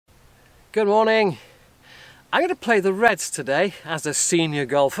Good morning. I'm going to play the Reds today as a senior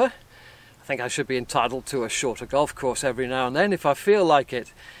golfer. I think I should be entitled to a shorter golf course every now and then if I feel like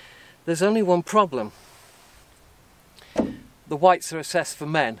it. There's only one problem. The whites are assessed for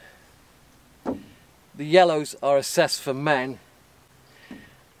men. The yellows are assessed for men.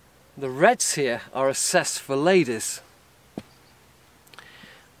 The reds here are assessed for ladies.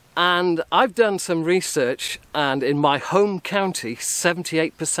 And I've done some research, and in my home county,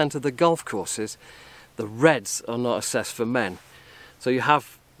 78% of the golf courses, the reds are not assessed for men. So you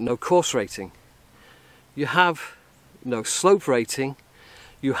have no course rating, you have no slope rating,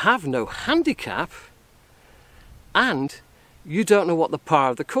 you have no handicap, and you don't know what the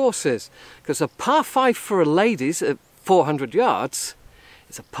par of the course is. Because a par 5 for a ladies at 400 yards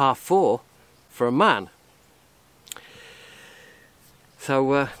is a par 4 for a man.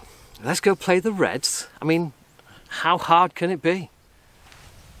 So let's go play the Reds. I mean, how hard can it be?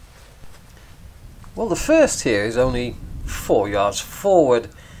 Well, the first here is only 4 yards forward,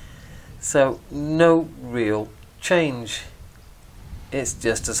 so no real change. It's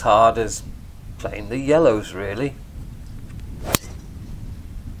just as hard as playing the yellows, really.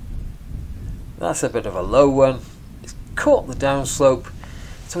 That's a bit of a low one. It's caught the downslope,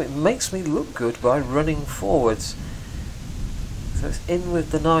 so it makes me look good by running forwards. So it's in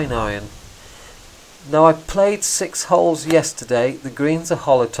with the 9-iron. Now, I played 6 holes yesterday. The greens are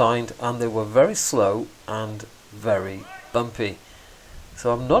hollow-tined and they were very slow and very bumpy.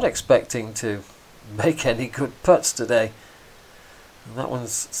 So I'm not expecting to make any good putts today. And that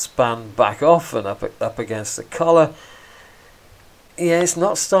one's spanned back off and up against the collar. Yeah, it's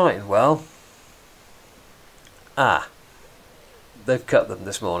not starting well. They've cut them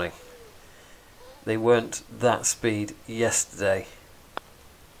this morning. They weren't that speed yesterday.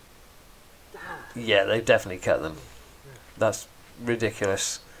 Yeah, they've definitely cut them. That's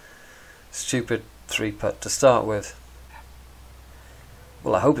ridiculous. Stupid 3-putt to start with.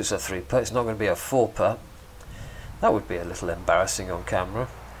 Well, I hope it's a 3-putt. It's not going to be a 4-putt. That would be a little embarrassing on camera.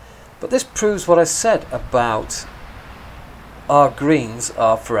 But this proves what I said about our greens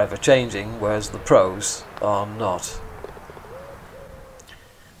are forever changing, whereas the pros are not.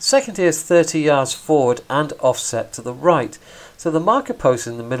 Second here is 30 yards forward and offset to the right. So the marker post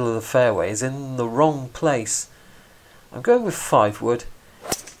in the middle of the fairway is in the wrong place. I'm going with 5 wood.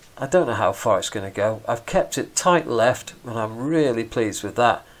 I don't know how far it's going to go. I've kept it tight left and I'm really pleased with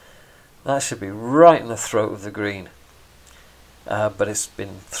that. That should be right in the throat of the green. But it's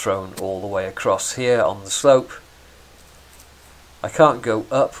been thrown all the way across here on the slope. I can't go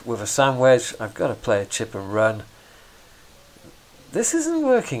up with a sand wedge. I've got to play a chip and run. This isn't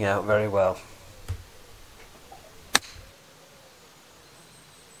working out very well.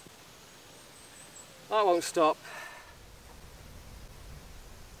 I won't stop.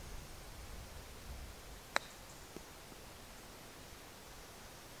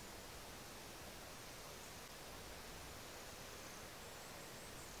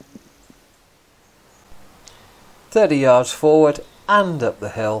 "30 yards forward and up the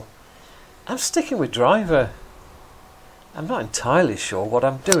hill." I'm sticking with driver. I'm not entirely sure what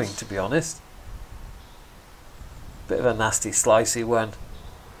I'm doing, to be honest. Bit of a nasty slicey one.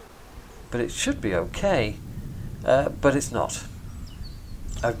 But it should be okay. But it's not.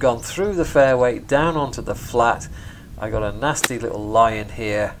 I've gone through the fairway, down onto the flat. I got a nasty little lie in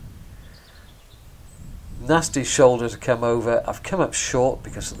here. Nasty shoulder to come over. I've come up short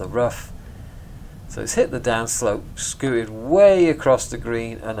because of the rough. So it's hit the downslope, scooted way across the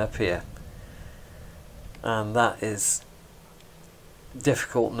green and up here. And that is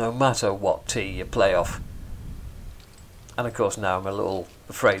difficult no matter what tee you play off. And of course now I'm a little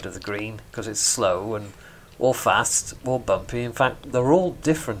afraid of the green because it's slow and or fast or bumpy. In fact, they're all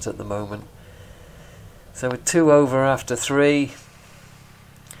different at the moment. So we're 2 over after 3.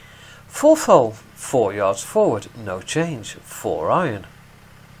 Fourth hole, 4 yards forward, no change, 4-iron.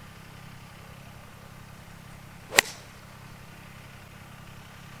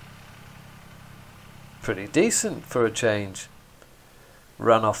 Pretty decent for a change.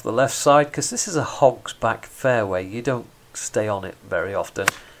 Run off the left side because this is a hog's back fairway. You don't stay on it very often.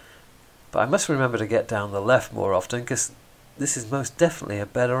 But I must remember to get down the left more often because this is most definitely a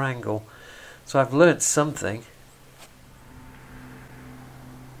better angle. So I've learnt something.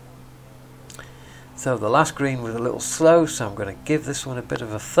 So the last green was a little slow, so I'm going to give this one a bit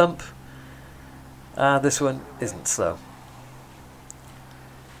of a thump. This one isn't slow.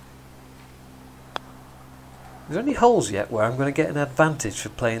 Is there any holes yet where I'm going to get an advantage for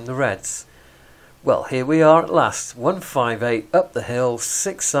playing the Reds? Well, here we are at last. 158 up the hill,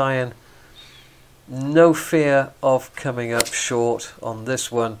 6-iron. No fear of coming up short on this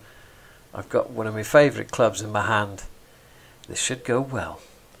one. I've got one of my favourite clubs in my hand. This should go well.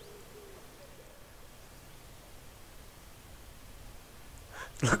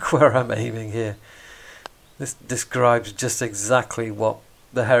 Look where I'm aiming here. This describes just exactly what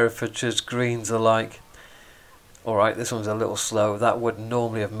the Herefordshire's greens are like. Alright, this one's a little slow. That would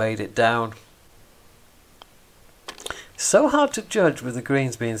normally have made it down. So hard to judge with the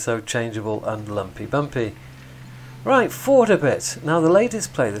greens being so changeable and lumpy bumpy. Right, forward a bit. Now the ladies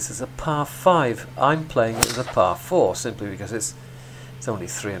play this as a par 5. I'm playing it as a par 4 simply because it's only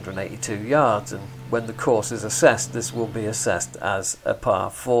 382 yards, and when the course is assessed, this will be assessed as a par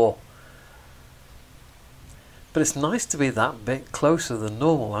 4. But it's nice to be that bit closer than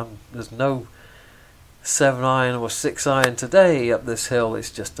normal. There's no 7-iron or 6-iron today up this hill, it's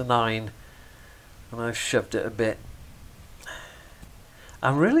just a 9, and I've shoved it a bit.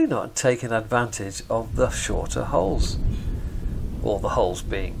 I'm really not taking advantage of the shorter holes, or the holes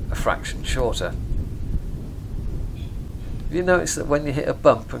being a fraction shorter. You notice that when you hit a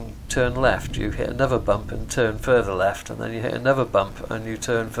bump and turn left, you hit another bump and turn further left, and then you hit another bump and you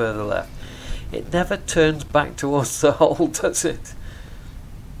turn further left. It never turns back towards the hole, does it?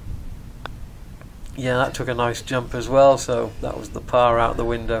 Yeah, that took a nice jump as well, so that was the par out the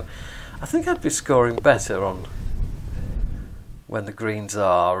window. I think I'd be scoring better on when the greens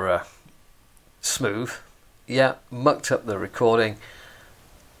are smooth. Yeah, mucked up the recording.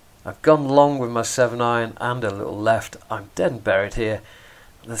 I've gone long with my 7-iron and a little left. I'm dead and buried here.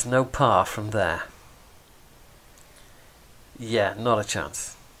 There's no par from there. Yeah, not a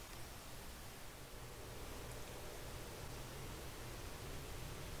chance.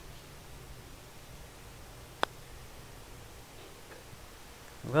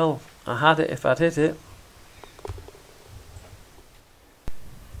 Well, I had it if I'd hit it.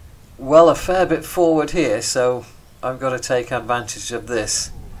 Well, a fair bit forward here, so I've got to take advantage of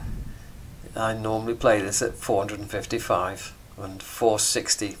this. I normally play this at 455 and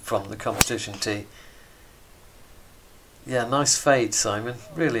 460 from the competition tee. Yeah, nice fade, Simon.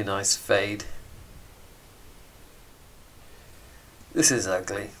 Really nice fade. This is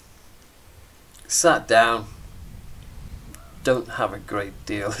ugly. Sat down. Don't have a great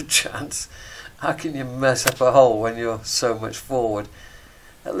deal of chance. How can you mess up a hole when you're so much forward?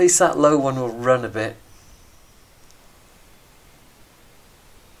 At least that low one will run a bit.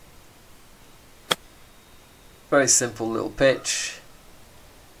 Very simple little pitch.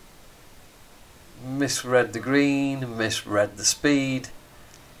 Misread the green, misread the speed.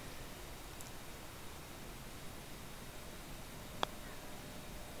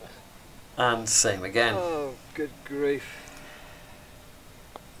 And same again. Oh, good grief.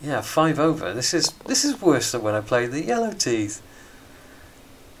 Yeah, 5 over. This is worse than when I played the yellow tees.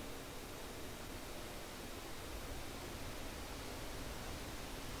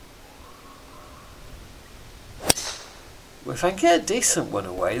 If I can get a decent one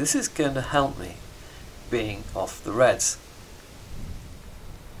away, this is going to help me being off the reds.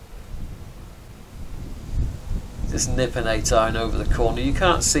 Just nip an 8-iron over the corner. You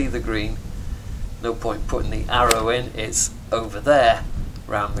can't see the green. No point putting the arrow in. It's over there,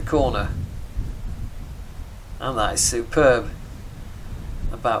 round the corner. And that is superb.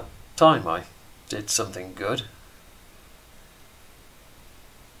 About time I did something good.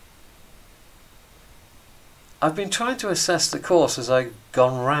 I've been trying to assess the course as I've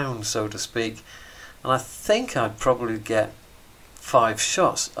gone round, so to speak, and I think I'd probably get 5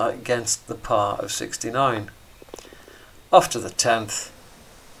 shots against the par of 69. Off to the 10th.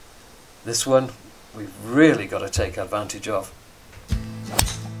 This one we've really got to take advantage of.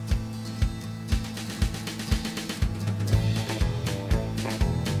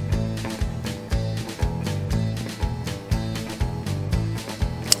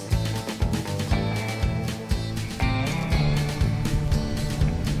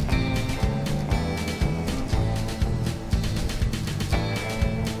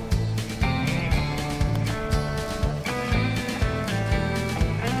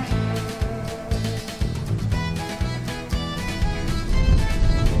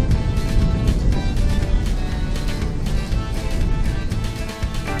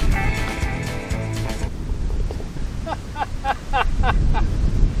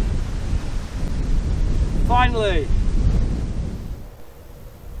 Finally!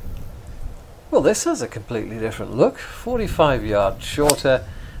 Well, this has a completely different look. 45 yards shorter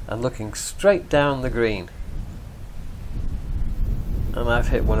and looking straight down the green. And I've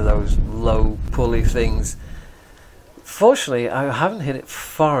hit one of those low pulley things. Fortunately, I haven't hit it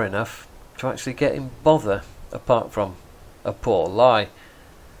far enough to actually get in bother, apart from a poor lie.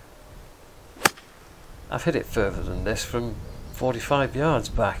 I've hit it further than this from 45 yards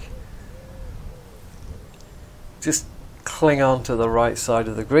back. just cling on to the right side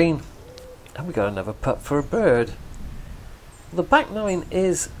of the green, and we got another putt for a bird. The back nine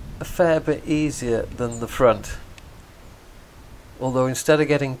is a fair bit easier than the front, although instead of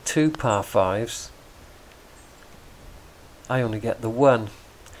getting 2 par 5s, I only get the 1.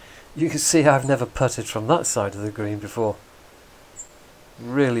 You can see I've never putted from that side of the green before.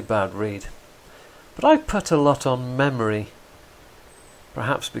 Really bad read. But I putt a lot on memory,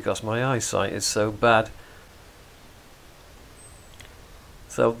 perhaps because my eyesight is so bad.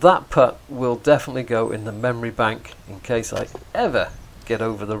 So that putt will definitely go in the memory bank in case I ever get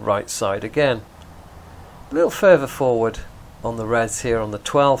over the right side again. A little further forward on the reds here on the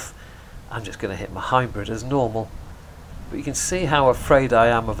 12th, I'm just going to hit my hybrid as normal. But you can see how afraid I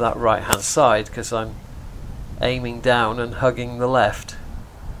am of that right hand side because I'm aiming down and hugging the left,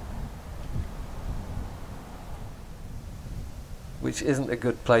 which isn't a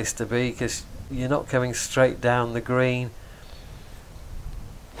good place to be because you're not coming straight down the green.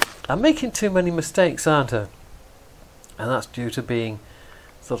 I'm making too many mistakes, aren't I? And that's due to being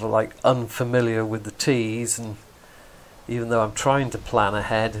sort of like unfamiliar with the tees, and even though I'm trying to plan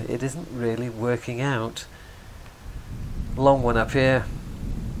ahead, it isn't really working out. Long one up here.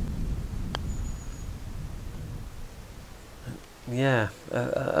 Yeah,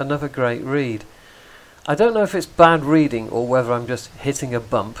 another great read. I don't know if it's bad reading or whether I'm just hitting a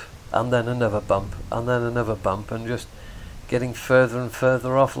bump and then another bump and then another bump and just getting further and further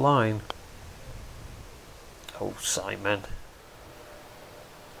offline. Oh, Simon.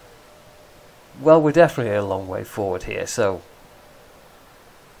 Well, we're definitely a long way forward here, so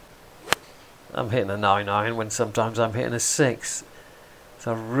I'm hitting a 9-iron when sometimes I'm hitting a 6.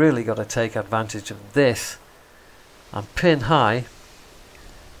 So I've really got to take advantage of this. I'm pin high,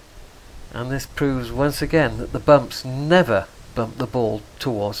 and this proves once again that the bumps never bump the ball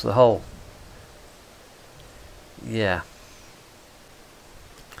towards the hole. Yeah.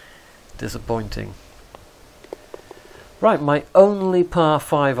 Disappointing. Right, my only par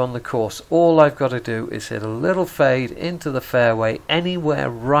 5 on the course. All I've got to do is hit a little fade into the fairway anywhere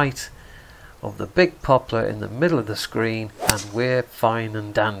right of the big poplar in the middle of the screen, and we're fine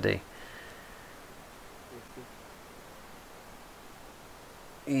and dandy.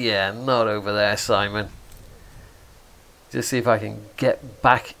 Yeah, not over there, Simon. Just see if I can get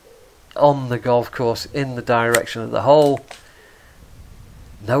back on the golf course in the direction of the hole.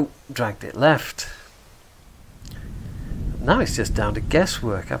 Nope, dragged it left. Now it's just down to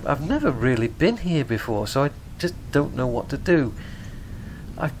guesswork. I've never really been here before, so I just don't know what to do.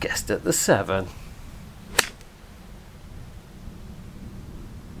 I've guessed at the 7.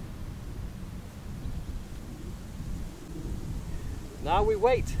 Now we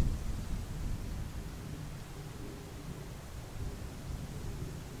wait.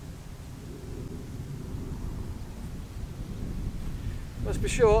 Must be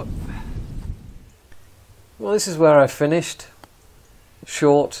short. Well, this is where I finished.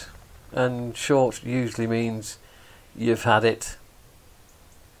 Short, and short usually means you've had it.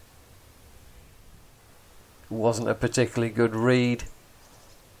 Wasn't a particularly good read.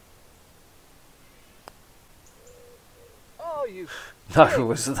 Oh, you! No,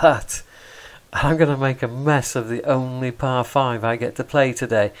 was that? I'm going to make a mess of the only par 5 I get to play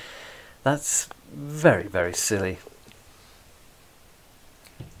today. That's very, very silly.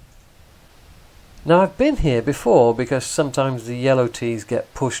 Now, I've been here before because sometimes the yellow tees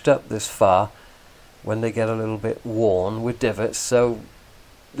get pushed up this far when they get a little bit worn with divots, so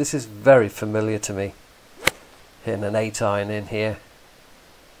this is very familiar to me. Hitting an 8-iron in here.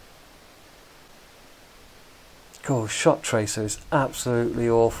 God, shot tracer is absolutely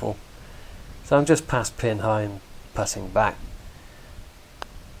awful. So I'm just past pin high and putting back.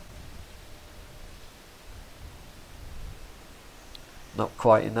 Not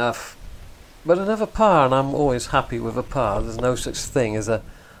quite enough. But another par, and I'm always happy with a par. There's no such thing as a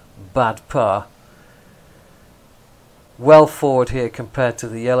bad par. Well forward here compared to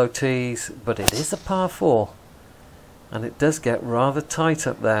the yellow tees, but it is a par 4. And it does get rather tight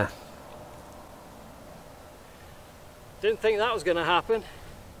up there. Didn't think that was going to happen.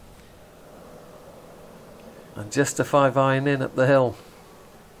 And just a 5-iron in up the hill.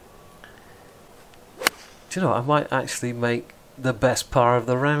 Do you know what? I might actually make the best par of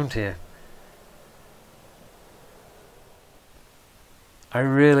the round here. I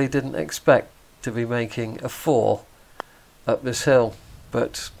really didn't expect to be making a 4 up this hill,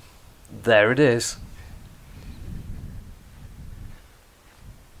 but there it is.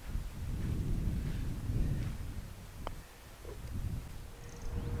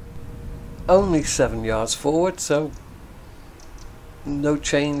 Only 7 yards forward, so no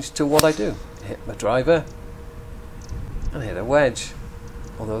change to what I do. Hit my driver, and hit a wedge,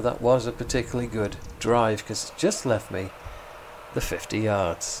 although that was a particularly good drive because it just left me the 50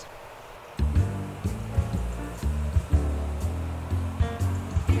 yards.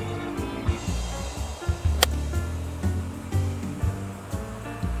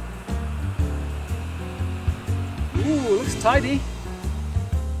 Ooh, looks tidy.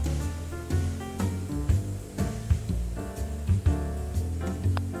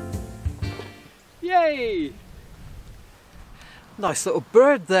 Yay! Nice little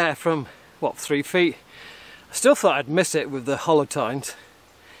bird there from, what, 3 feet. I still thought I'd miss it with the hollow tines.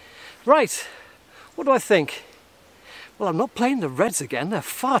 Right, what do I think? Well, I'm not playing the reds again, they're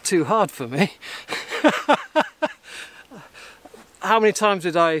far too hard for me. How many times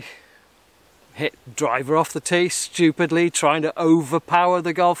did I hit driver off the tee stupidly, trying to overpower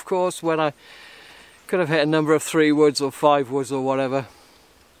the golf course when I could have hit a number of 3 woods or 5 woods or whatever?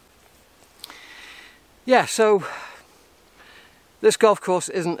 Yeah, so this golf course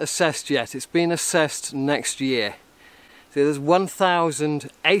isn't assessed yet. It's been assessed next year. So there's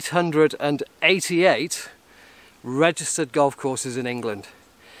 1,888 registered golf courses in England.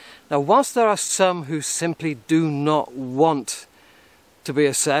 Now, whilst there are some who simply do not want to be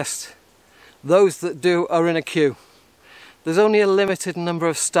assessed, those that do are in a queue. There's only a limited number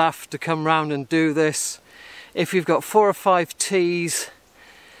of staff to come round and do this. If you've got 4 or 5 tees,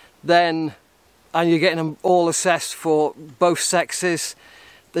 then and you're getting them all assessed for both sexes,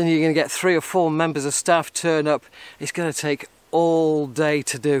 then you're going to get 3 or 4 members of staff turn up. It's going to take all day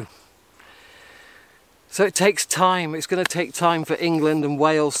to do. So it takes time. It's going to take time for England and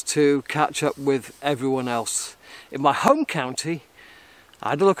Wales to catch up with everyone else. In my home county, I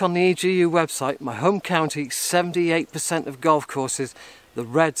had a look on the EGU website, my home county, 78% of golf courses, the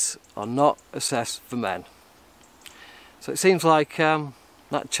reds are not assessed for men. So it seems like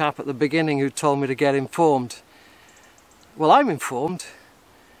that chap at the beginning who told me to get informed. Well, I'm informed,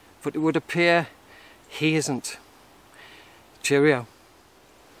 but it would appear he isn't. Cheerio.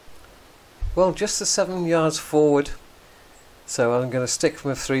 Well, just the 7 yards forward, so I'm going to stick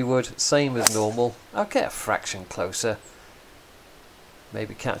from a 3 wood, same as normal. I'll get a fraction closer,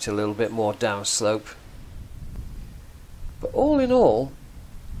 maybe catch a little bit more downslope. But all in all,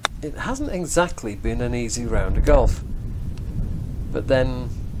 it hasn't exactly been an easy round of golf. But then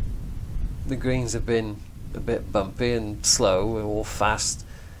the greens have been a bit bumpy and slow or fast,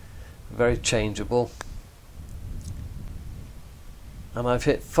 very changeable, and I've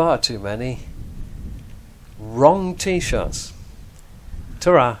hit far too many wrong tee shots.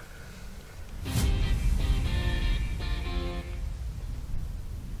 Ta-ra!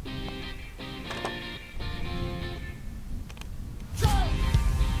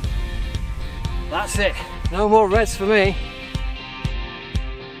 That's it, no more reds for me.